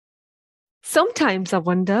Sometimes I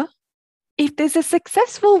wonder if there's a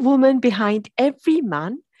successful woman behind every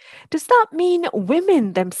man, does that mean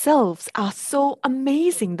women themselves are so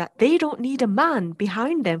amazing that they don't need a man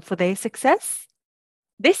behind them for their success?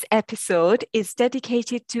 This episode is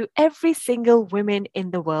dedicated to every single woman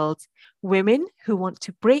in the world, women who want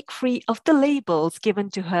to break free of the labels given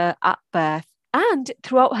to her at birth and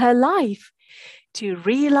throughout her life, to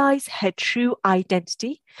realize her true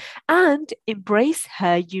identity and embrace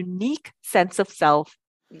her unique sense of self.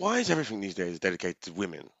 Why is everything these days dedicated to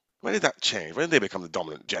women? When did that change? When did they become the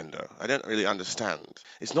dominant gender? I don't really understand.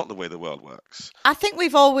 It's not the way the world works. I think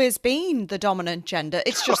we've always been the dominant gender.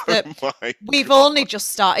 It's just that My we've God. only just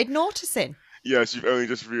started noticing. Yes, you've only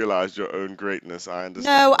just realised your own greatness. I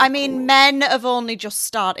understand. No, I of mean, course. men have only just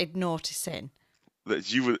started noticing.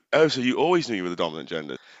 That you were. Oh, so you always knew you were the dominant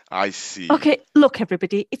gender. I see. Okay, look,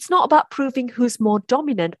 everybody, it's not about proving who's more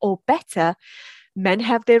dominant or better. Men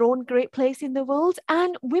have their own great place in the world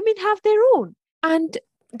and women have their own. And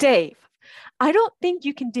Dave, I don't think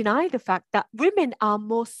you can deny the fact that women are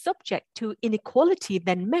more subject to inequality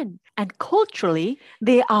than men. And culturally,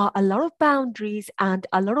 there are a lot of boundaries and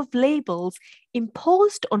a lot of labels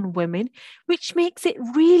imposed on women, which makes it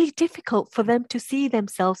really difficult for them to see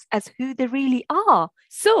themselves as who they really are.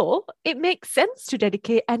 So it makes sense to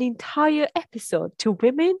dedicate an entire episode to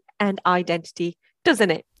women and identity,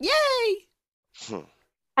 doesn't it? Yay! Hmm.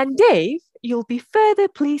 And Dave, you'll be further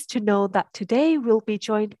pleased to know that today we'll be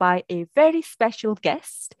joined by a very special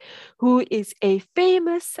guest who is a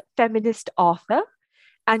famous feminist author.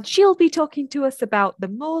 And she'll be talking to us about the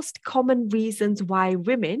most common reasons why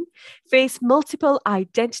women face multiple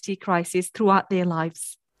identity crises throughout their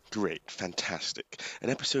lives. Great, fantastic. An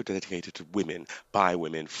episode dedicated to women, by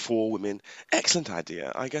women, for women. Excellent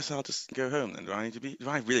idea. I guess I'll just go home then. Do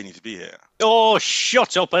I really need to be here? Oh,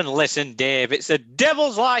 shut up and listen, Dave. It's the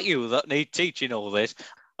devils like you that need teaching all this.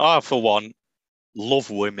 I, for one, love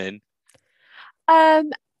women.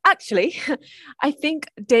 Actually, I think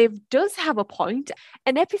Dave does have a point.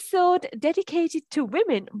 An episode dedicated to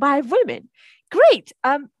women by women. Great.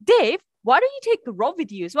 Dave, why don't you take the Rob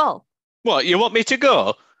with you as well? What, you want me to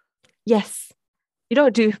go? Yes. You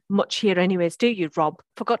don't do much here anyways, do you, Rob?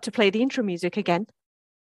 Forgot to play the intro music again.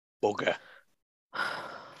 Bugger.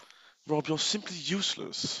 Rob, you're simply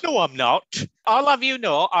useless. No, I'm not. I'll have you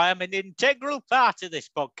know I am an integral part of this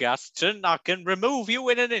podcast and I can remove you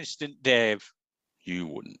in an instant, Dave. You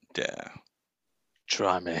wouldn't dare.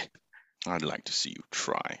 Try me. I'd like to see you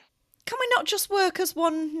try. Can we not just work as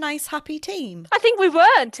one nice, happy team? I think we were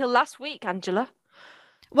until last week, Angela.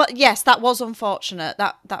 Well, yes, that was unfortunate.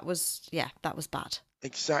 That was bad.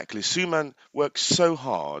 Exactly. Suman works so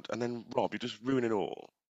hard, and then Rob, you just ruin it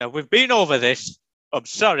all. Now, we've been over this. I'm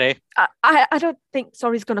sorry. I don't think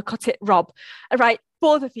sorry's going to cut it, Rob. All right,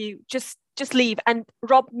 both of you, just leave. And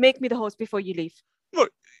Rob, make me the host before you leave.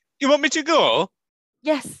 What, you want me to go?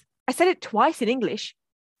 Yes, I said it twice in English.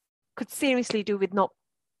 Could seriously do with not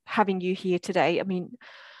having you here today. I mean,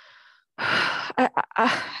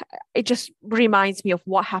 it just reminds me of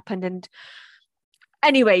what happened. And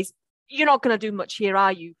anyways, you're not going to do much here,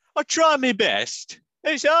 are you? I try my best.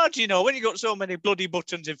 It's hard, you know, when you got so many bloody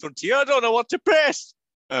buttons in front of you. I don't know what to press.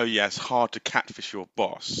 Oh yes, hard to catfish your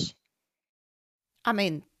boss. I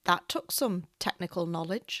mean, that took some technical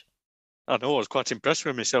knowledge. I know, I was quite impressed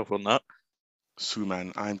with myself on that.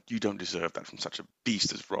 Suman, you don't deserve that from such a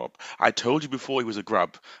beast as Rob. I told you before he was a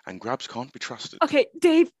grub, and grubs can't be trusted. Okay,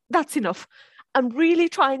 Dave, that's enough. I'm really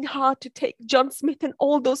trying hard to take John Smith and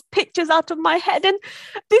all those pictures out of my head, and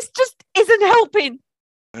this just isn't helping.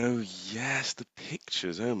 Oh yes, the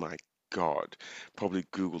pictures. Oh my God. Probably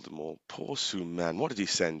Googled them all. Poor Suman. What did he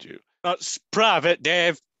send you? That's private,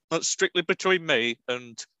 Dave. That's strictly between me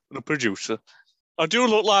and the producer. I do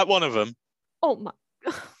look like one of them. Oh my...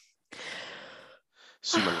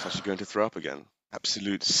 Suman was actually going to throw up again.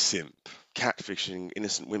 Absolute simp. Catfishing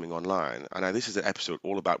innocent women online. And now this is an episode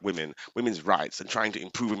all about women, women's rights, and trying to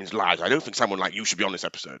improve women's lives. I don't think someone like you should be on this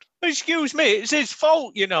episode. Excuse me, it's his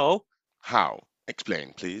fault, you know. How?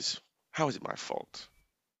 Explain, please. How is it my fault?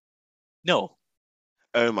 No.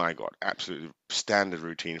 Oh my God, absolutely standard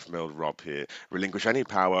routine from old Rob here. Relinquish any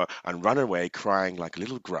power and run away crying like a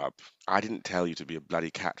little grub. I didn't tell you to be a bloody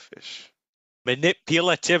catfish.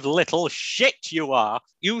 Manipulative little shit you are.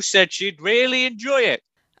 You said she'd really enjoy it.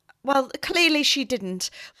 Well, clearly she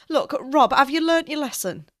didn't. Look, Rob, have you learnt your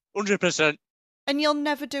lesson? 100%. And you'll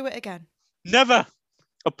never do it again? Never.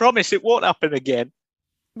 I promise it won't happen again.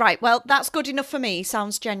 Right, well, that's good enough for me.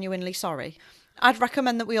 Sounds genuinely sorry. I'd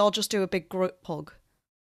recommend that we all just do a big group hug.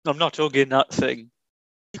 I'm not hugging that thing.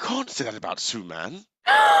 You can't say that about Suman.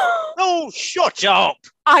 Oh, shut up!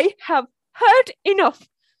 I have heard enough.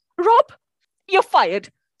 Rob, you're fired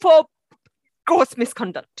for gross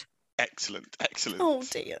misconduct. Excellent. Oh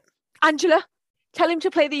dear. Angela, tell him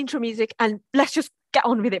to play the intro music and let's just get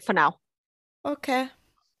on with it for now. Okay.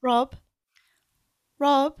 Rob,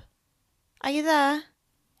 are you there?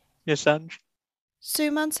 Yes, Ange.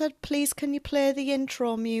 Suman said, please can you play the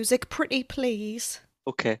intro music, pretty please?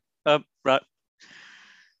 Okay. Right.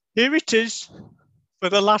 Here it is for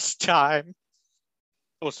the last time.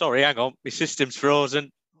 Oh, sorry, hang on. My system's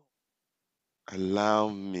frozen. Allow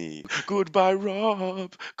me. Goodbye,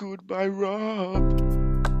 Rob. Goodbye, Rob.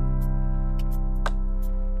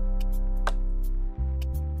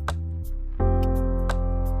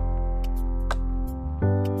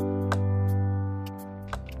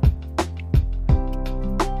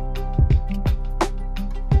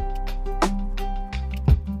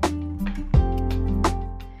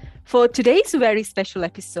 For today's very special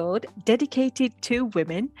episode dedicated to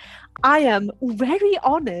women, I am very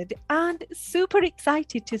honoured and super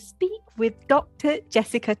excited to speak with Dr.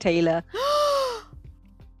 Jessica Taylor.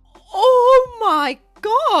 Oh my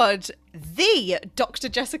God! The Dr.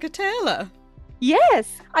 Jessica Taylor. Yes,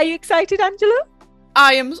 are you excited, Angela?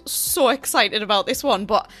 I am so excited about this one,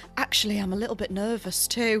 but actually I'm a little bit nervous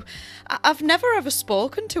too. I've never ever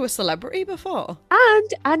spoken to a celebrity before.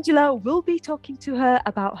 And Angela will be talking to her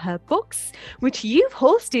about her books, which you've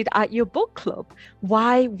hosted at your book club,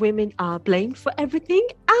 Why Women Are Blamed for Everything,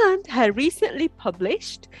 and her recently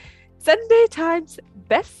published Sunday Times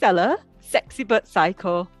bestseller, Sexy But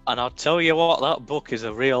Psycho. And I'll tell you what, that book is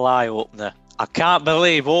a real eye-opener. I can't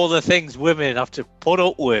believe all the things women have to put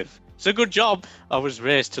up with. It's a good job. I was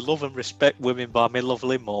raised to love and respect women by my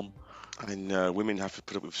lovely mum. I know, women have to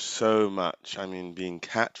put up with so much. I mean, being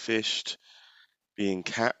catfished, being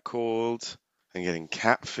catcalled, and getting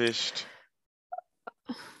catfished.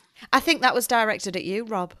 I think that was directed at you,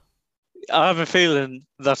 Rob. I have a feeling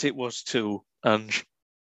that it was too, Ange.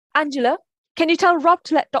 Angela, can you tell Rob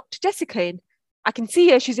to let Dr. Jessica in? I can see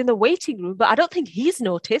her, she's in the waiting room, but I don't think he's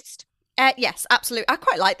noticed. Yes, absolutely. I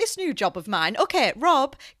quite like this new job of mine. Okay,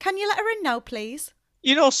 Rob, can you let her in now, please?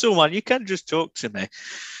 You know, someone, you can just talk to me.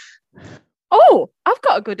 Oh, I've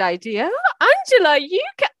got a good idea. Angela, you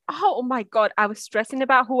can... Oh my God, I was stressing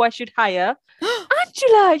about who I should hire.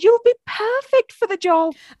 Angela, you'll be perfect for the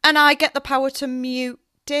job. And I get the power to mute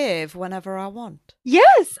Dave whenever I want.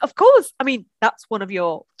 Yes, of course. I mean, that's one of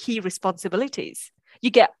your key responsibilities. You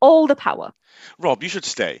get all the power. Rob, you should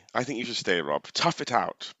stay. I think you should stay, Rob. Tough it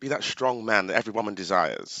out. Be that strong man that every woman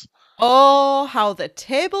desires. Oh, how the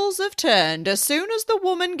tables have turned. As soon as the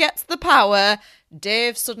woman gets the power,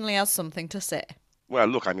 Dave suddenly has something to say. Well,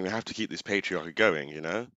 look, I mean, we have to keep this patriarchy going, you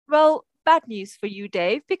know? Well, bad news for you,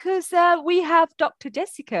 Dave, because we have Dr.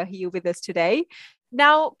 Jessica here with us today.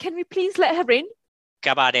 Now, can we please let her in?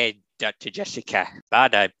 Come on in, Dr. Jessica. My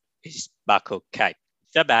name is Michael Caine.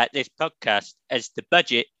 Somehow this podcast is the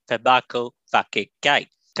budget for Michael fucking Caine.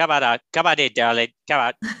 Come on in, darling.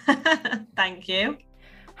 Come on. Thank you.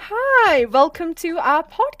 Hi, welcome to our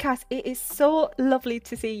podcast. It is so lovely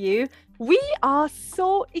to see you. We are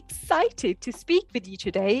so excited to speak with you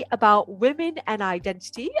today about women and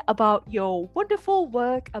identity, about your wonderful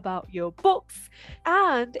work, about your books,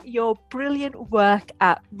 and your brilliant work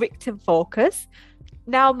at Victim Focus.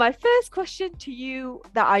 Now, my first question to you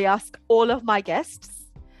that I ask all of my guests.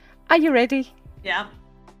 Are you ready? Yeah.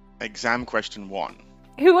 Exam question 1.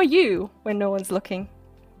 Who are you when no one's looking?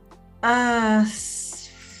 Who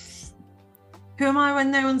am I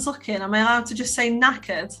when no one's looking? Am I allowed to just say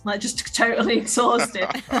knackered, like just totally exhausted?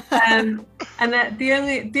 And the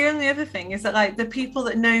only other thing is that like the people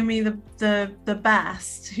that know me the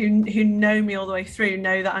best, who know me all the way through,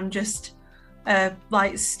 know that I'm just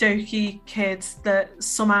like stoky kid that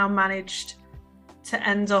somehow managed to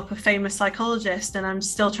end up a famous psychologist, and I'm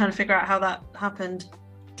still trying to figure out how that happened.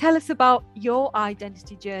 Tell us about your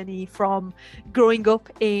identity journey from growing up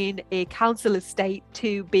in a council estate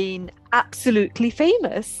to being absolutely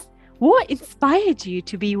famous. What inspired you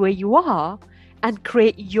to be where you are and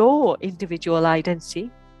create your individual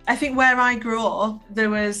identity? I think where I grew up, there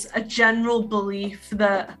was a general belief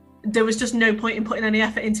that there was just no point in putting any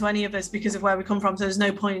effort into any of us because of where we come from. So there's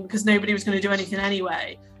no point because nobody was going to do anything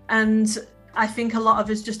anyway. And I think a lot of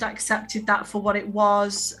us just accepted that for what it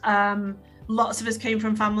was. Lots of us came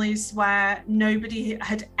from families where nobody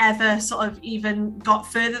had ever sort of even got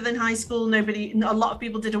further than high school. A lot of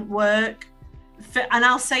people didn't work. And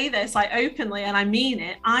I'll say this like openly, and I mean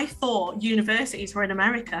it, I thought universities were in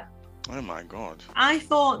America. Oh my God. I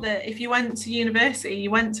thought that if you went to university,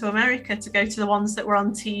 you went to America to go to the ones that were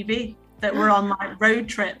on TV. that were on like Road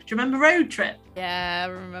Trip. Do you remember Road Trip? Yeah,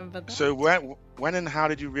 I remember that. So when and how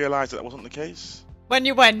did you realise that wasn't the case? When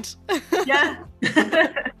you went. Yeah.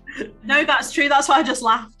 No, that's true. That's why I just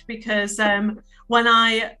laughed, because when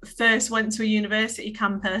I first went to a university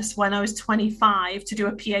campus when I was 25 to do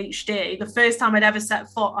a PhD, the first time I'd ever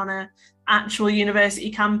set foot on an actual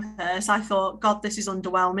university campus, I thought, God, this is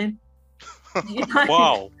underwhelming.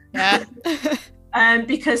 Wow. Yeah.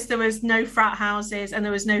 Because there was no frat houses and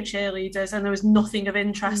there was no cheerleaders and there was nothing of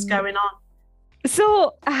interest going on.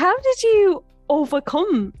 So, how did you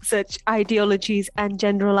overcome such ideologies and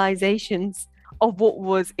generalizations of what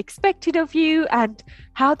was expected of you and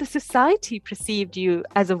how the society perceived you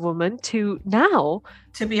as a woman to now?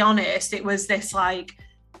 To be honest, it was this like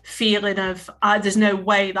feeling of there's no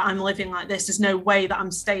way that I'm living like this. There's no way that I'm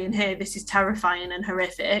staying here. This is terrifying and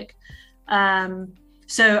horrific.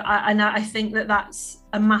 So I think that that's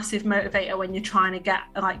a massive motivator when you're trying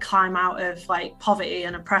to climb out of like poverty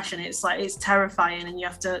and oppression. It's like, it's terrifying and you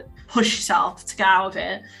have to push yourself to get out of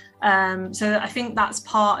it. So I think that's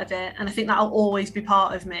part of it, and I think that'll always be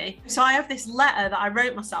part of me. So I have this letter that I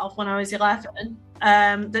wrote myself when I was 11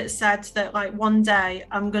 that said that like one day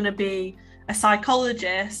I'm going to be a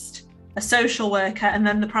psychologist, a social worker, and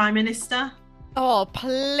then the Prime Minister. Oh,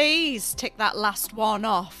 please tick that last one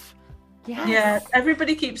off. Yes. Yeah,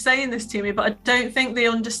 everybody keeps saying this to me, but I don't think they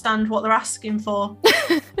understand what they're asking for.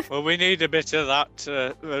 Well, we need a bit of that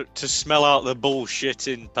to smell out the bullshit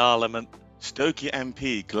in Parliament. Stokey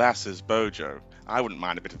MP glasses Bojo. I wouldn't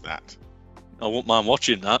mind a bit of that. I wouldn't mind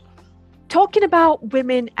watching that. Talking about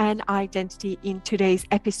women and identity in today's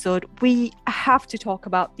episode, we have to talk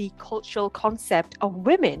about the cultural concept of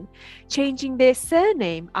women changing their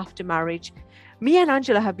surname after marriage. Me and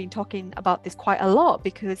Angela have been talking about this quite a lot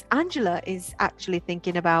because Angela is actually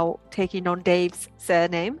thinking about taking on Dave's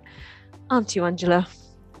surname. Aren't you, Angela?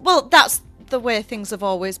 Well, that's the way things have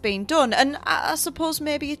always been done, and I suppose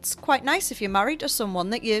maybe it's quite nice if you're married to someone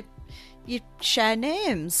that you share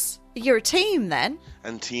names. You're a team then.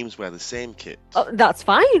 And teams wear the same kit. Oh, that's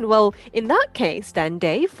fine. Well, in that case then,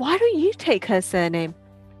 Dave, why don't you take her surname?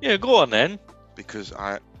 Yeah, go on then. Because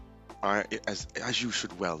as you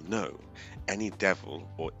should well know, any devil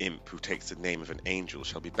or imp who takes the name of an angel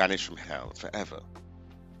shall be banished from hell forever.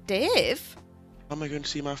 Dave? How am I going to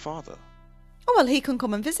see my father? Oh, well, he can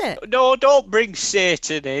come and visit. No, don't bring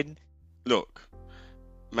Satan in. Look,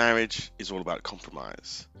 marriage is all about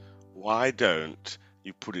compromise. Why don't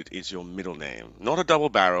you put it as your middle name? Not a double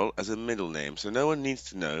barrel, as a middle name, so no one needs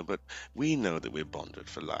to know, but we know that we're bonded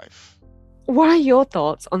for life. What are your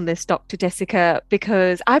thoughts on this, Dr. Jessica?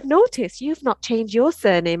 Because I've noticed you've not changed your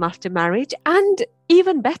surname after marriage, and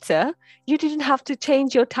even better, you didn't have to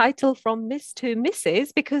change your title from Miss to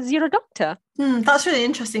Mrs. because you're a doctor. That's really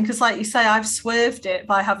interesting because, like you say, I've swerved it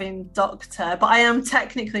by having doctor, but I am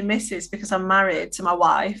technically Mrs. because I'm married to my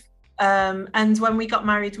wife. And when we got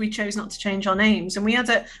married, we chose not to change our names, and we had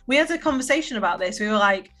a conversation about this. We were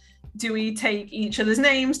like, do we take each other's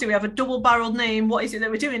names? Do we have a double-barreled name? What is it that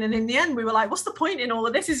we're doing? And in the end, we were like, what's the point in all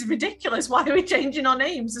of this? This is ridiculous. Why are we changing our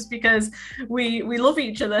names? It's because we love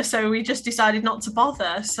each other. So we just decided not to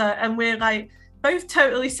bother. So, and we're like both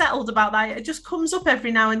totally settled about that. It just comes up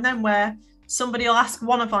every now and then where somebody will ask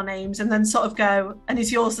one of our names and then sort of go, and is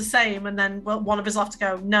yours the same? And then one of us will have to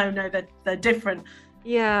go, no, they're different.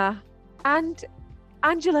 Yeah. And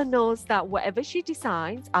Angela knows that whatever she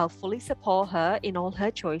decides, I'll fully support her in all her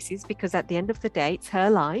choices because at the end of the day, it's her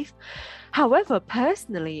life. However,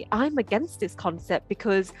 personally, I'm against this concept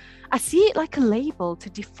because I see it like a label to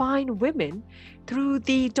define women through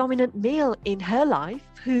the dominant male in her life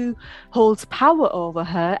who holds power over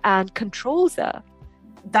her and controls her.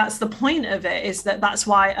 That's the point of it, is that's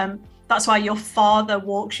why your father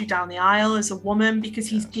walks you down the aisle as a woman, because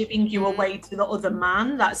he's giving you away to the other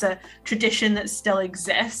man. That's a tradition that still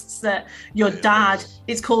exists, that your dad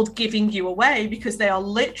is called giving you away because they are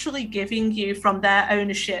literally giving you from their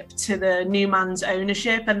ownership to the new man's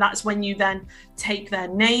ownership. And that's when you then take their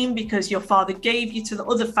name because your father gave you to the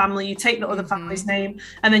other family. You take the other family's name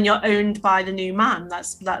and then you're owned by the new man.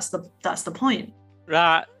 That's the point.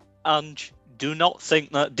 Right, and do not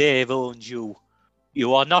think that Dave owns you.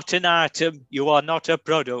 You are not an item. You are not a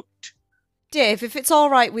product. Dave, if it's all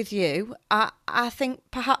right with you, I think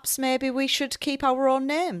perhaps maybe we should keep our own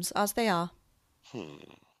names as they are.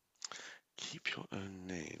 Keep your own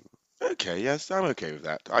name. Okay, yes, I'm okay with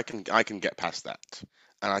that. I can get past that.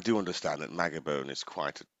 And I do understand that Magabone is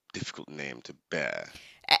quite a difficult name to bear.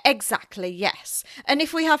 Exactly, yes. And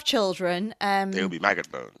if we have children... They'll be maggot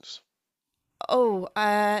bones.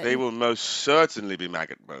 They will most certainly be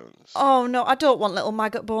maggot bones. Oh, no, I don't want little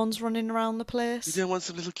maggot bones running around the You place. don't want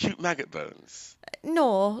some little cute maggot bones? No,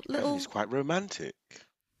 Oh, little... it's quite romantic.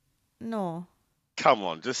 No. Come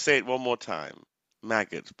on, just say it one more time.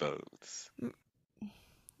 Maggot bones.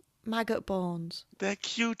 Maggot bones. They're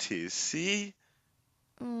cuties, see?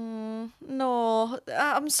 No,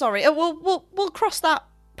 I'm sorry. We'll cross that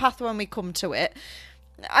path when we come to it.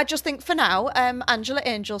 I just think for now, Angela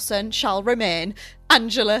Angelson shall remain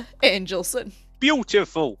Angela Angelson.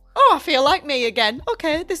 Beautiful. Oh, I feel like me again.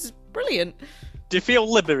 Okay, this is brilliant. Do you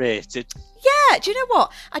feel liberated? Yeah, do you know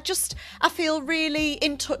what? I feel really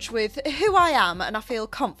in touch with who I am, and I feel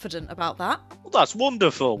confident about that. Well, that's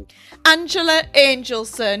wonderful. Angela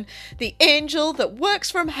Angelson, the angel that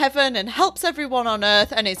works from heaven and helps everyone on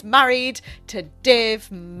earth and is married to Dave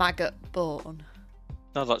Maggotbone.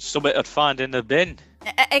 Now that's something I'd find in the bin.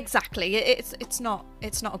 Exactly. It's not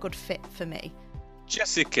a good fit for me.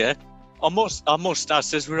 Jessica, I must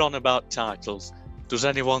ask, as we're on about titles, does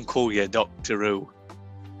anyone call you Doctor Who?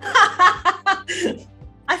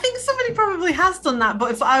 I think somebody probably has done that,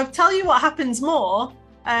 but if I'll tell you what happens more,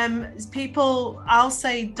 I'll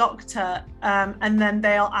say doctor, and then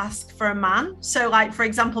they'll ask for a man. So, like, for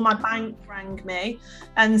example, my bank rang me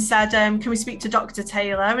and said, can we speak to Dr.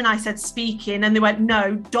 Taylor? And I said, speaking, and they went,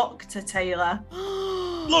 no, Dr. Taylor.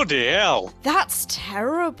 Bloody hell. That's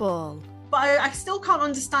terrible. But I still can't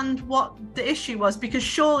understand what the issue was, because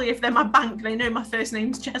surely if they're my bank, they know my first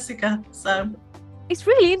name's Jessica. So It's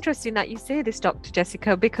really interesting that you say this, Dr.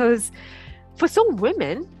 Jessica, because for some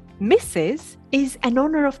women, Mrs. is an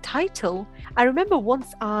honour of title. I remember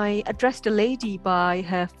once I addressed a lady by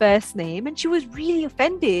her first name and she was really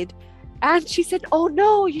offended. And she said, oh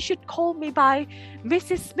no, you should call me by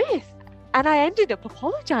Mrs. Smith. And I ended up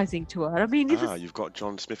apologising to her. I mean, You've got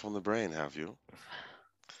John Smith on the brain, have you?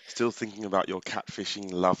 Still thinking about your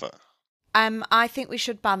catfishing lover? I think we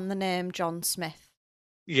should ban the name John Smith.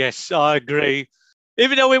 Yes, I agree.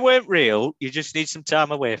 Even though it weren't real, you just need some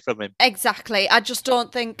time away from him. Exactly. I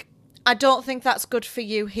don't think that's good for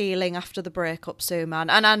you healing after the breakup, Sue, man.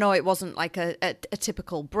 And I know it wasn't like a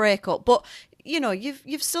typical breakup, but you know,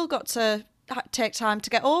 you've still got to take time to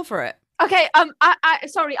get over it. Okay, I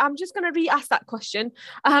sorry, I'm just going to re-ask that question.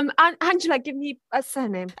 Angela, give me a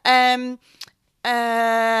surname.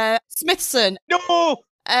 Smithson. No!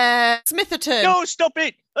 Smitherton. No, stop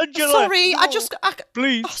it! Angela! Sorry, no.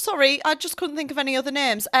 Please. Oh, sorry, I just couldn't think of any other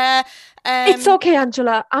names. It's okay,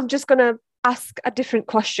 Angela. I'm just going to ask a different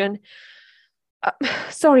question.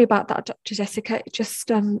 Sorry about that, Dr. Jessica. It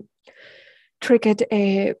just triggered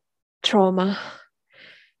a trauma.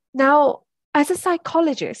 Now, as a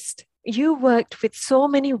psychologist, you worked with so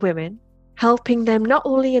many women, helping them not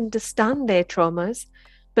only understand their traumas,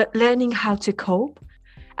 but learning how to cope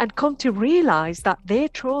and come to realize that their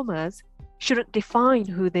traumas shouldn't define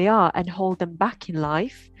who they are and hold them back in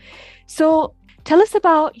life. So tell us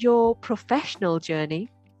about your professional journey.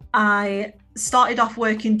 I started off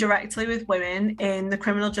working directly with women in the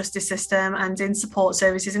criminal justice system and in support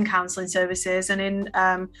services and counselling services and in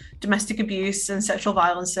domestic abuse and sexual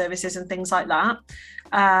violence services and things like that.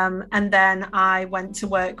 And then I went to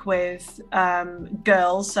work with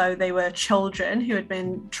girls, so they were children who had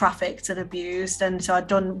been trafficked and abused, and so I'd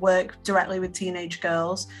done work directly with teenage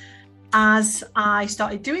girls. As I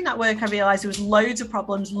started doing that work, I realised there was loads of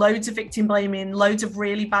problems, loads of victim blaming, loads of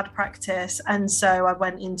really bad practice, and so I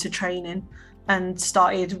went into training and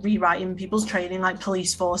started rewriting people's training, like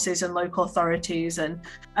police forces and local authorities. And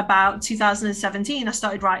about 2017, I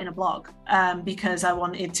started writing a blog because I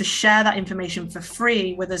wanted to share that information for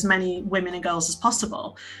free with as many women and girls as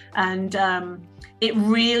possible. And it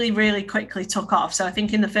really, really quickly took off. So I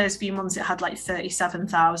think in the first few months, it had like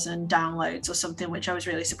 37,000 downloads or something, which I was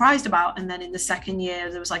really surprised about. And then in the second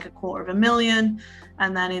year, there was like 250,000.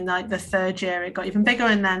 And then in like the third year, it got even bigger.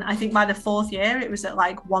 And then I think by the fourth year, it was at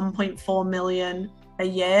like 1.4 million a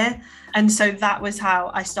year. And so that was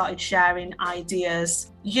how I started sharing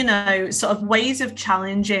ideas, you know, sort of ways of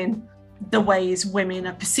challenging the ways women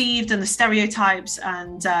are perceived and the stereotypes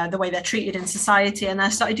and the way they're treated in society. And I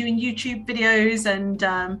started doing YouTube videos, and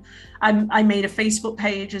I made a Facebook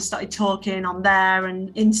page and started talking on there,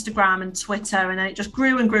 and Instagram and Twitter, and then it just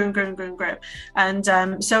grew and grew and grew and grew and grew.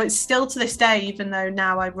 And so it's still to this day, even though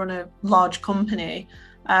now I run a large company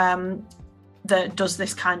that does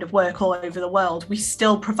this kind of work all over the world, we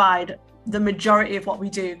still provide the majority of what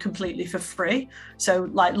we do completely for free. So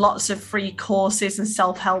like lots of free courses and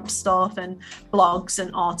self-help stuff and blogs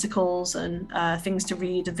and articles and things to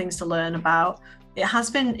read and things to learn about.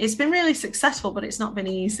 It's been really successful, but it's not been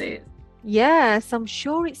easy. Yes, I'm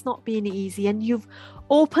sure it's not been easy, and you've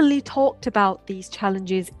openly talked about these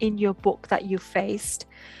challenges in your book that you faced.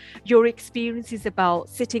 Your experiences about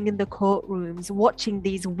sitting in the courtrooms, watching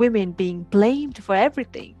these women being blamed for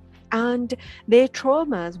everything, and their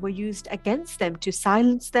traumas were used against them to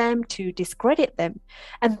silence them, to discredit them.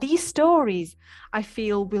 And these stories, I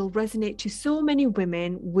feel, will resonate to so many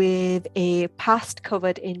women with a past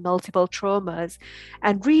covered in multiple traumas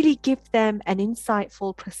and really give them an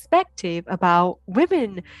insightful perspective about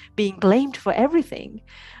women being blamed for everything,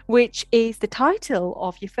 which is the title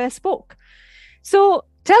of your first book. So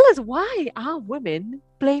tell us, why are women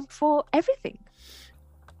blamed for everything?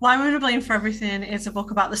 Why Women Are Blamed for Everything is a book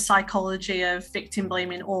about the psychology of victim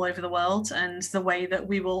blaming all over the world, and the way that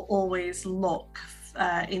we will always look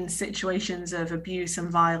in situations of abuse and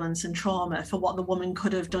violence and trauma for what the woman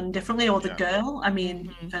could have done differently, or the girl. I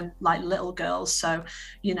mean, even like little girls. So,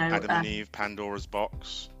 you know, Adam and Eve, Pandora's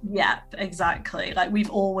box. Yeah, exactly. Like, we've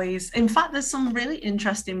always, in fact, there's some really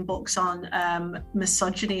interesting books on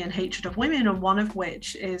misogyny and hatred of women, and one of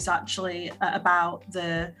which is actually about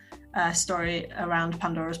the story around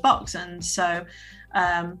Pandora's box. And so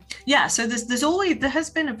so there has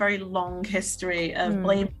been a very long history of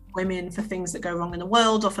blaming women for things that go wrong in the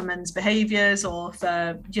world, or for men's behaviors, or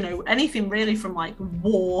for, you know, anything really, from like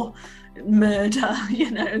war, murder,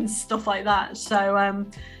 you know, and stuff like that. So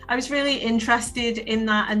I was really interested in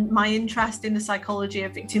that, and my interest in the psychology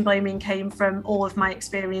of victim blaming came from all of my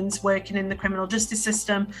experience working in the criminal justice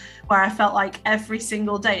system, where I felt like every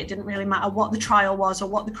single day, it didn't really matter what the trial was or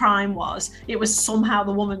what the crime was, it was somehow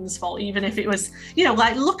the woman's fault, even if it was, you know,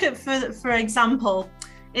 like, look at, for example,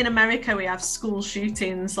 in America, we have school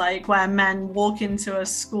shootings, like where men walk into a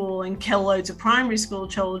school and kill loads of primary school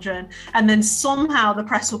children, and then somehow the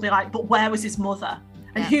press will be like, but where was his mother?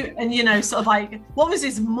 And you know, sort of like, what was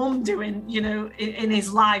his mum doing, you know, in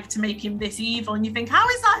his life to make him this evil? And you think, how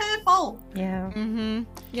is that her fault? Yeah.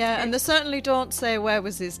 Yeah, and they certainly don't say where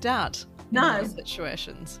was his dad in those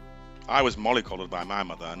situations. I was mollycoddled by my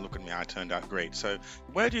mother, and look at me, I turned out great. So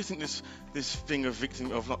where do you think this thing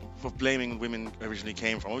of blaming women originally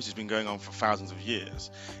came from? Obviously, it's been going on for thousands of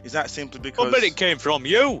years. Is that simply because... I bet it came from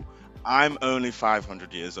you. I'm only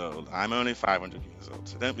 500 years old.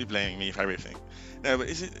 So don't be blaming me for everything. No, but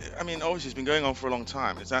is it... I mean, obviously, it's been going on for a long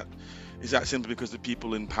time. Is that simply because the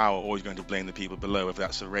people in power are always going to blame the people below, if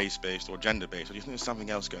that's a race-based or gender-based? Or do you think there's something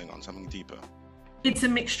else going on, something deeper? It's a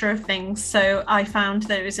mixture of things. So I found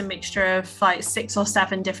there is a mixture of like 6 or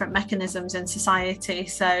 7 different mechanisms in society.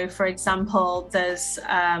 So, for example, there's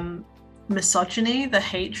misogyny, the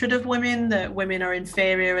hatred of women, that women are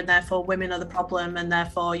inferior and therefore women are the problem, and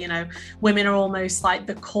therefore, you know, women are almost like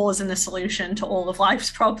the cause and the solution to all of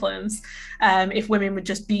life's problems. If women would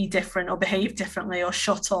just be different or behave differently or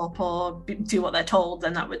shut up or do what they're told,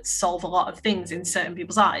 then that would solve a lot of things in certain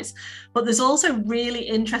people's eyes. But there's also really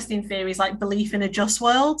interesting theories like belief in a just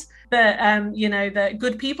world, that you know, that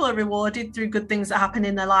good people are rewarded through good things that happen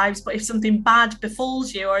in their lives, but if something bad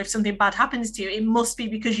befalls you, or if something bad happens to you, it must be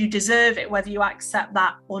because you deserve it, whether you accept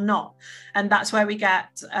that or not. And that's where we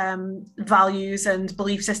get values and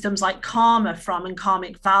belief systems like karma from, and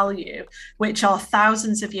karmic value, which are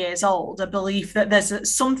thousands of years old, a belief that there's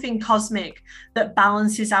something cosmic that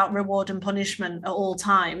balances out reward and punishment at all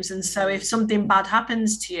times. And so if something bad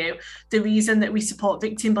happens to you, the reason that we support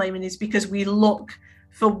victim blaming is because we look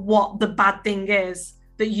for what the bad thing is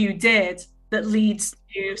that you did that leads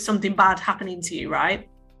to something bad happening to you, right?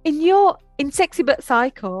 In Sexy But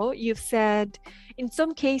Psycho, you've said in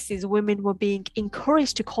some cases women were being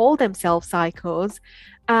encouraged to call themselves psychos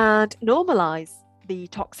and normalize the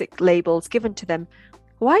toxic labels given to them.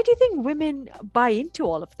 Why do you think women buy into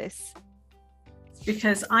all of this?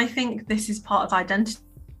 Because I think this is part of identity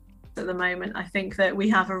at the moment. I think that we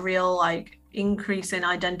have a real increase in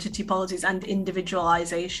identity politics and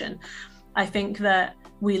individualization. I think that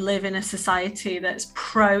we live in a society that's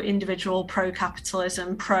pro-individual,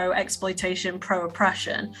 pro-capitalism, pro-exploitation,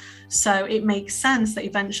 pro-oppression. So it makes sense that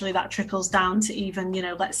eventually that trickles down to even, you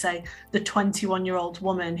know, let's say the 21-year-old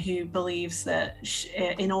woman who believes that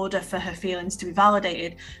in order for her feelings to be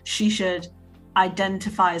validated, she should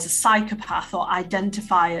identify as a psychopath or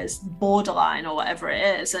identify as borderline or whatever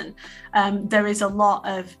it is. And there is a lot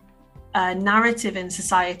of narrative in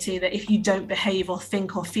society that if you don't behave or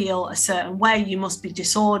think or feel a certain way, you must be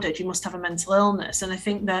disordered, you must have a mental illness. And I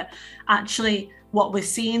think that actually what we're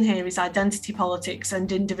seeing here is identity politics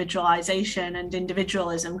and individualization and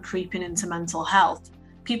individualism creeping into mental health.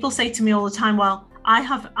 People say to me all the time, well, I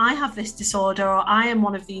have this disorder, or I am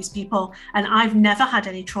one of these people and I've never had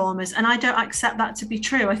any traumas. And I don't accept that to be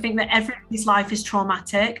true. I think that everybody's life is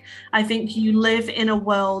traumatic. I think you live in a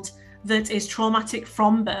world that is traumatic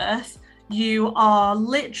from birth, you are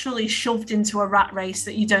literally shoved into a rat race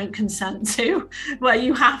that you don't consent to, where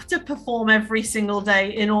you have to perform every single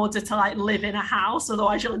day in order to like live in a house,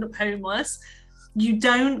 otherwise you'll end up homeless. You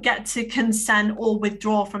don't get to consent or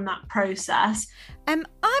withdraw from that process. I'm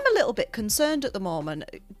a little bit concerned at the moment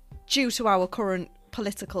due to our current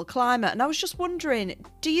political climate, and I was just wondering,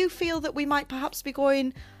 do you feel that we might perhaps be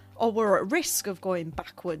going, or we're at risk of going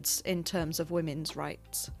backwards in terms of women's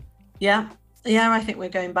rights? Yeah, I think we're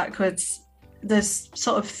going backwards. There's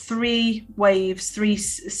sort of three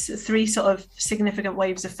sort of significant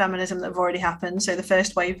waves of feminism that have already happened. So the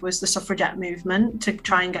first wave was the suffragette movement to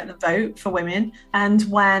try and get the vote for women. And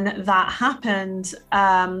when that happened,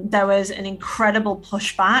 there was an incredible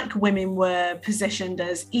pushback. Women were positioned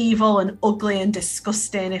as evil and ugly and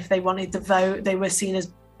disgusting if they wanted the vote. They were seen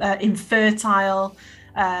as infertile,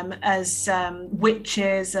 as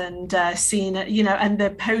witches, and seen, and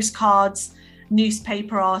the postcards,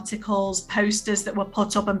 newspaper articles, posters that were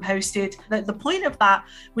put up and posted. The point of that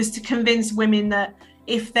was to convince women that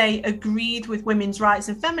if they agreed with women's rights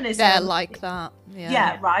and feminism, they're like that.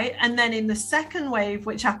 Yeah, right. And then in the second wave,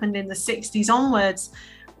 which happened in the 60s onwards,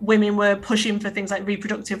 women were pushing for things like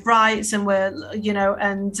reproductive rights and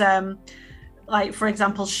like, for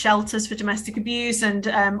example, shelters for domestic abuse and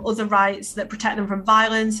other rights that protect them from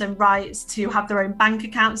violence, and rights to have their own bank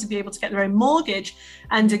accounts, to be able to get their own mortgage.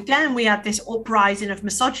 And again, we had this uprising of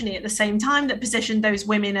misogyny at the same time that positioned those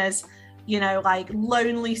women as, like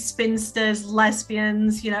lonely spinsters,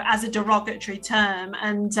 lesbians, as a derogatory term,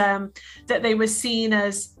 and that they were seen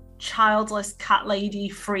as childless cat lady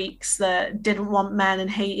freaks that didn't want men and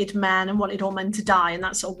hated men and wanted all men to die and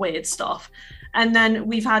that sort of weird stuff. And then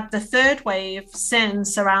we've had the third wave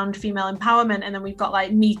since around female empowerment, and then we've got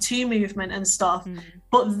like Me Too movement and stuff.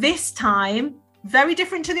 But this time, very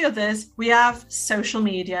different to the others, we have social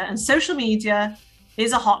media, and social media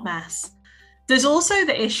is a hot mess. There's also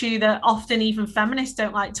the issue that often even feminists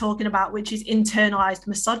don't like talking about, which is internalized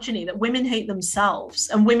misogyny, that women hate themselves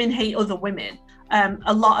and women hate other women.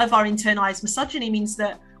 A lot of our internalized misogyny means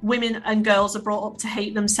that women and girls are brought up to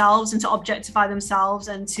hate themselves and to objectify themselves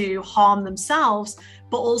and to harm themselves,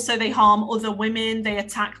 but also they harm other women. They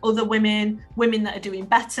attack other women that are doing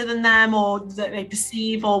better than them, or that they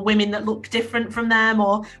perceive, or women that look different from them,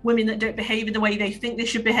 or women that don't behave in the way they think they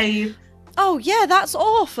should behave. Oh yeah, that's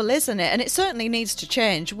awful, isn't it? And it certainly needs to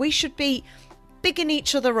change. We should be bigging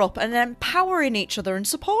each other up and empowering each other and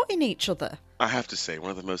supporting each other. I have to say,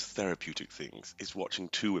 one of the most therapeutic things is watching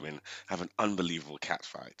two women have an unbelievable cat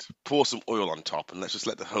fight. Pour some oil on top and let's just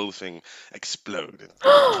let the whole thing explode.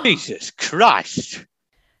 Jesus Christ.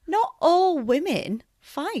 Not all women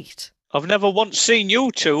fight. I've never once seen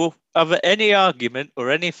you two have any argument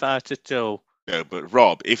or any fight at all. No, but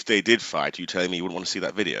Rob, if they did fight, you telling me you wouldn't want to see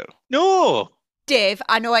that video? No. Dave,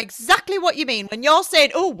 I know exactly what you mean. When you're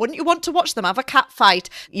saying, oh, wouldn't you want to watch them have a cat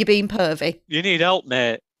fight? You're being pervy. You need help,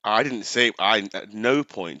 mate. I didn't say, at no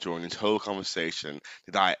point during this whole conversation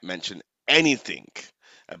did I mention anything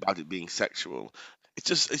about it being sexual. It's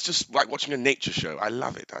just like watching a nature show. I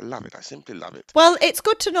love it. I simply love it. Well, it's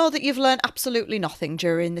good to know that you've learned absolutely nothing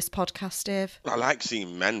during this podcast, Dave. I like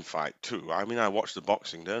seeing men fight too. I mean, I watch the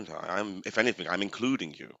boxing, don't I? If anything, I'm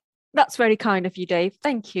including you. That's very kind of you, Dave.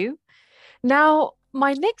 Thank you. Now,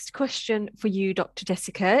 my next question for you, Dr.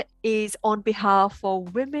 Jessica, is on behalf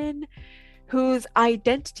of women whose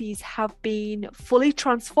identities have been fully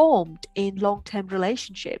transformed in long-term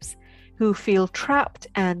relationships, who feel trapped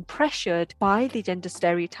and pressured by the gender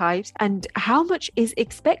stereotypes and how much is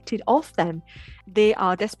expected of them. They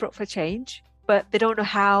are desperate for change, but they don't know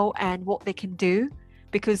how and what they can do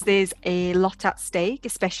because there's a lot at stake,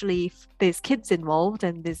 especially if there's kids involved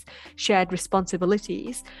and there's shared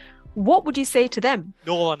responsibilities. What would you say to them?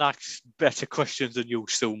 No one asks better questions than you,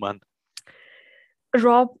 Suman.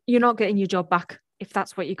 Rob, you're not getting your job back if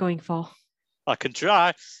that's what you're going for. I can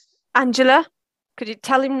try. Angela, could you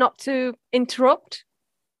tell him not to interrupt?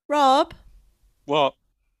 Rob? What?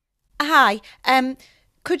 Hi.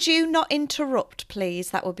 Could you not interrupt,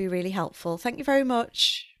 please? That would be really helpful. Thank you very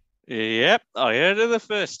much. Yep, I heard it the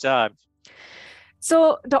first time.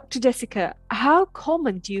 So, Dr. Jessica, how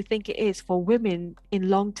common do you think it is for women in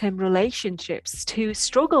long-term relationships to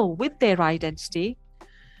struggle with their identity?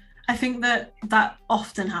 I think that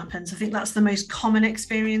often happens. I think that's the most common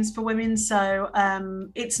experience for women. So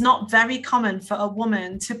it's not very common for a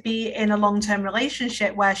woman to be in a long-term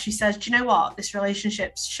relationship where she says, do you know what, this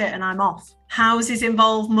relationship's shit and I'm off. Houses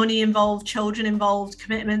involved, money involved, children involved,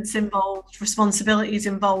 commitments involved, responsibilities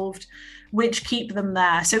involved, which keep them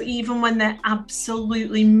there. So even when they're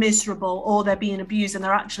absolutely miserable or they're being abused and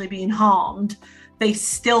they're actually being harmed, they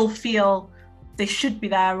still feel they should be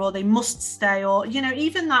there, or they must stay, or, you know,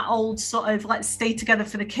 even that old sort of let's stay together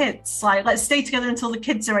for the kids, like let's stay together until the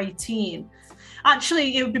kids are 18.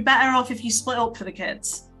 Actually, it would be better off if you split up for the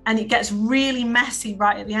kids. And it gets really messy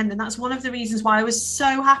right at the end. And that's one of the reasons why I was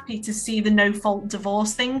so happy to see the no-fault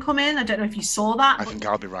divorce thing come in. I don't know if you saw that. I think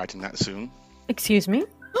I'll be writing that soon. Excuse me?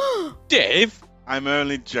 Dave? I'm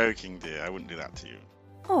only joking, dear. I wouldn't do that to you.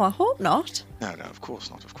 Oh, I hope not. No, of course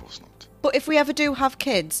not, of course not. But if we ever do have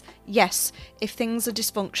kids, yes, if things are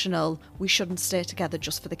dysfunctional, we shouldn't stay together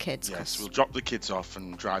just for the kids. Yes, we'll drop the kids off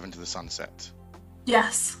and drive into the sunset.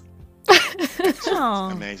 Yes. Aw.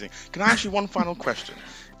 Amazing. Can I ask you one final question?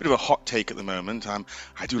 Bit of a hot take at the moment.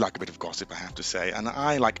 I do like a bit of gossip, I have to say, and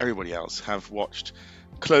I, like everybody else, have watched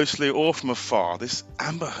closely or from afar this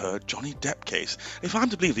Amber Heard Johnny Depp case. If I'm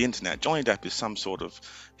to believe the internet, Johnny Depp is some sort of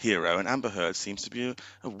hero, and Amber Heard seems to be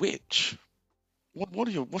a witch.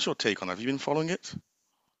 What's your take on that? Have you been following it?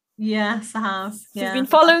 Yes, I have. She's been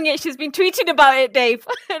following it. She's been tweeting about it, Dave.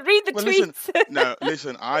 Read the tweets.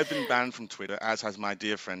 Listen, I've been banned from Twitter, as has my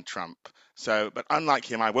dear friend Trump. But unlike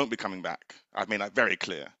him, I won't be coming back. I've made that very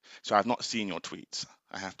clear. So I've not seen your tweets,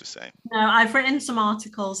 I have to say. No, I've written some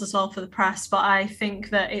articles as well for the press, but I think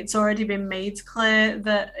that it's already been made clear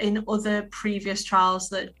that in other previous trials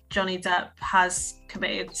that Johnny Depp has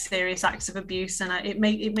committed serious acts of abuse, and it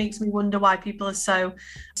makes me wonder why people are so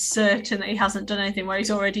certain that he hasn't done anything, where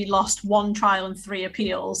he's already lost 1 trial and 3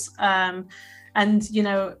 appeals. And, you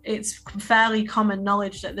know, it's fairly common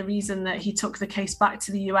knowledge that the reason that he took the case back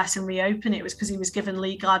to the US and reopened it was because he was given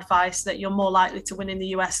legal advice that you're more likely to win in the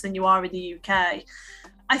US than you are in the UK.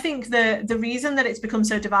 I think the reason that it's become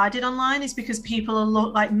so divided online is because people are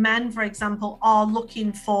like men, for example, are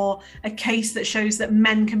looking for a case that shows that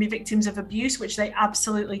men can be victims of abuse, which they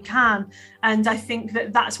absolutely can. And I think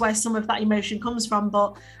that that's where some of that emotion comes from.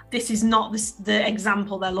 But this is not the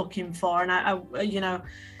example they're looking for. And I you know,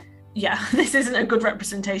 yeah, this isn't a good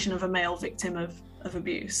representation of a male victim of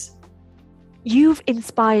abuse. You've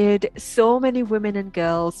inspired so many women and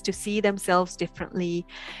girls to see themselves differently,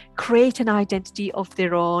 create an identity of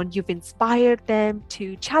their own. You've inspired them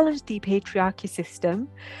to challenge the patriarchy system.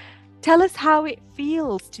 Tell us how it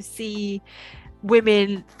feels to see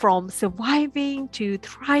women from surviving to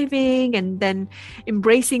thriving and then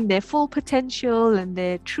embracing their full potential and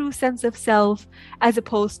their true sense of self, as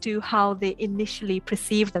opposed to how they initially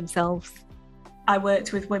perceive themselves. I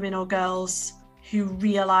worked with women or girls who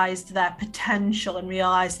realised their potential and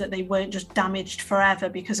realised that they weren't just damaged forever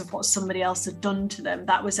because of what somebody else had done to them.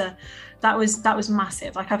 That was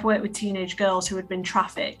massive. Like, I've worked with teenage girls who had been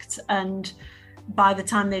trafficked, and by the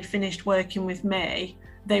time they'd finished working with me,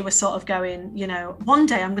 they were sort of going, you know, one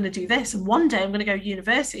day I'm going to do this, and one day I'm going to go to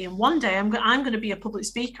university, and one day I'm going to be a public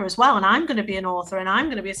speaker as well, and I'm going to be an author, and I'm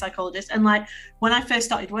going to be a psychologist. And like, when I first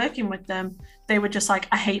started working with them, they were just like,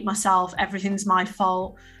 I hate myself, everything's my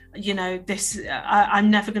fault, you know,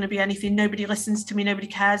 I'm never going to be anything, nobody listens to me, nobody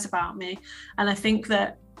cares about me. And I think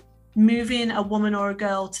that moving a woman or a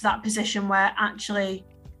girl to that position where actually,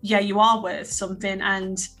 yeah, you are worth something,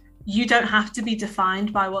 and you don't have to be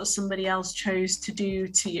defined by what somebody else chose to do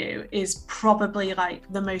to you, is probably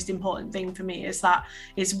like the most important thing for me.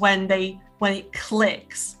 Is when it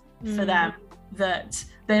clicks for them that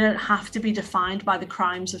they don't have to be defined by the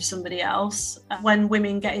crimes of somebody else. When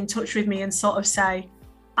women get in touch with me and sort of say,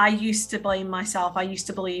 I used to blame myself, I used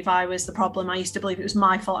to believe I was the problem, I used to believe it was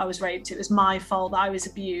my fault I was raped, it was my fault that I was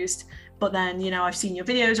abused, but then, you know, I've seen your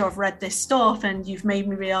videos or I've read this stuff and you've made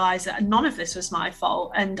me realise that none of this was my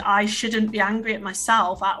fault and I shouldn't be angry at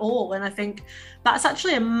myself at all. And I think that's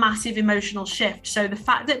actually a massive emotional shift. So the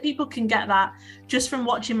fact that people can get that just from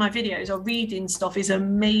watching my videos or reading stuff is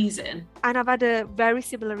amazing. And I've had a very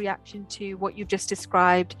similar reaction to what you've just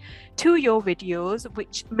described to your videos,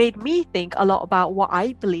 which made me think a lot about what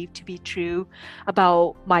I believe to be true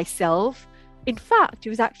about myself. In fact, it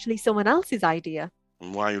was actually someone else's idea.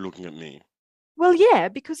 And why are you looking at me? Well, yeah,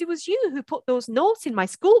 because it was you who put those notes in my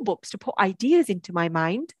school books to put ideas into my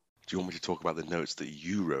mind. Do you want me to talk about the notes that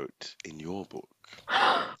you wrote in your book?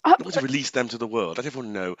 I want to release them to the world. Let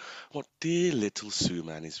everyone know what dear little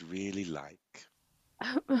Suman is really like.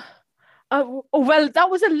 Well, that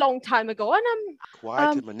was a long time ago, and I'm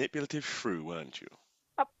quite a manipulative shrew, weren't you?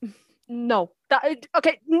 No.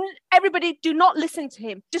 Okay, everybody do not listen to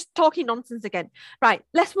him. Just talking nonsense again. Right,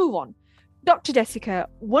 let's move on. Dr. Jessica,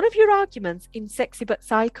 one of your arguments in Sexy But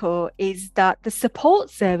Psycho is that the support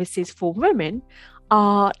services for women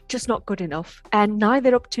are just not good enough and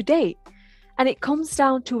neither up to date. And it comes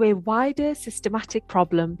down to a wider systematic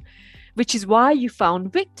problem, which is why you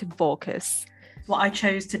found Victim Focus. what I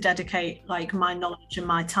chose to dedicate like my knowledge and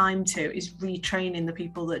my time to is retraining the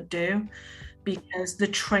people that do, because the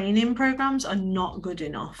training programs are not good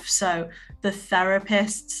enough. So the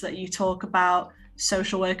therapists that you talk about,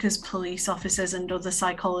 social workers, police officers, and other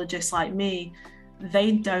psychologists like me,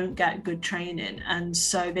 they don't get good training, and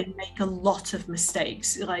so they make a lot of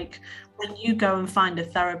mistakes. Like when you go and find a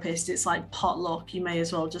therapist, it's like potluck. You may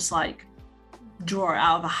as well just like draw it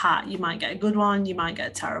out of a hat. You might get a good one, you might get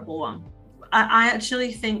a terrible one. I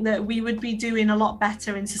actually think that we would be doing a lot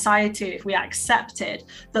better in society if we accepted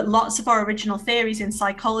that lots of our original theories in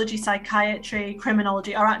psychology, psychiatry,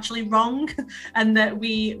 criminology are actually wrong, and that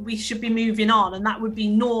we should be moving on, and that would be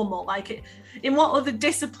normal. Like, in what other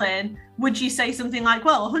discipline would you say something like,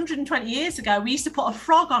 well, 120 years ago, we used to put a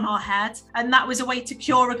frog on our head and that was a way to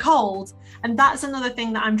cure a cold? And that's another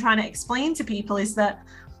thing that I'm trying to explain to people, is that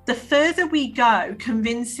the further we go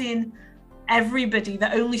convincing everybody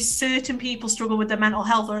that only certain people struggle with their mental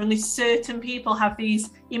health, or only certain people have these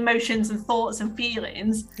emotions and thoughts and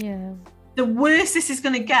feelings, the worse this is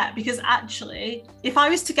going to get. Because actually, if I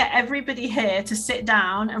was to get everybody here to sit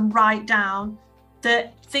down and write down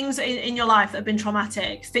the things in your life that have been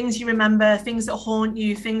traumatic, things you remember, things that haunt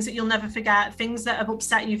you, things that you'll never forget, things that have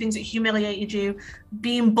upset you, things that humiliated you,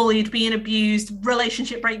 being bullied, being abused,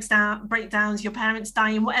 relationship breakdowns, your parents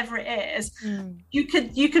dying, whatever it is, you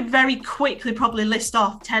could very quickly probably list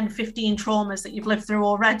off 10, 15 traumas that you've lived through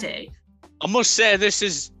already. I must say,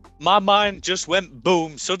 my mind just went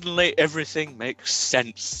boom. Suddenly everything makes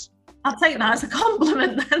sense. I'll take that as a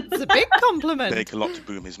compliment then. It's a big compliment. Take a lot to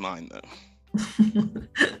boom his mind, though.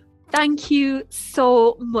 Thank you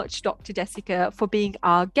so much, Dr. Jessica, for being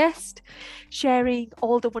our guest, sharing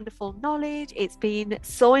all the wonderful knowledge. It's been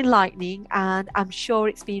so enlightening, and I'm sure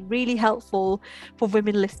it's been really helpful for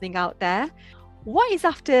women listening out there. What is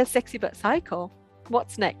after Sexy But Psycho?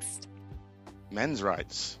 What's next? Men's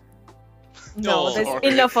rights. No, Oh, there's sorry.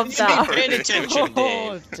 enough of You've that. been paying attention,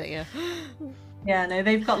 Oh Dave. dear. Yeah, no,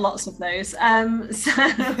 they've got lots of those. So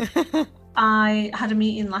I had a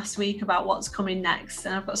meeting last week about what's coming next,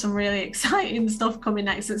 and I've got some really exciting stuff coming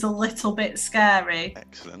next. It's a little bit scary.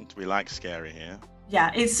 Excellent. We like scary here.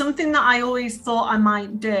 Yeah, it's something that I always thought I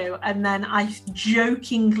might do, and then I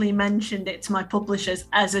jokingly mentioned it to my publishers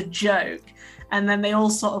as a joke, and then they all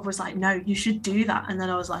sort of was like, no, you should do that. And then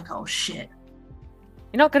I was like, oh shit.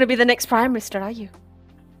 You're not going to be the next Prime Minister, are you?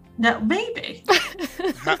 No, maybe.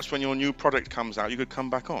 Perhaps when your new product comes out, you could come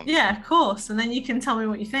back on. Yeah, of course, and then you can tell me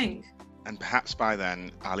what you think. And perhaps by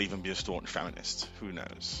then, I'll even be a staunch feminist. Who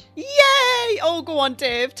knows? Yay! Oh, go on,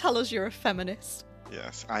 Dave. Tell us you're a feminist.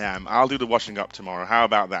 Yes, I am. I'll do the washing up tomorrow. How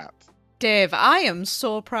about that? Dave, I am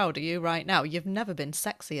so proud of you right now. You've never been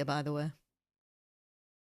sexier, by the way.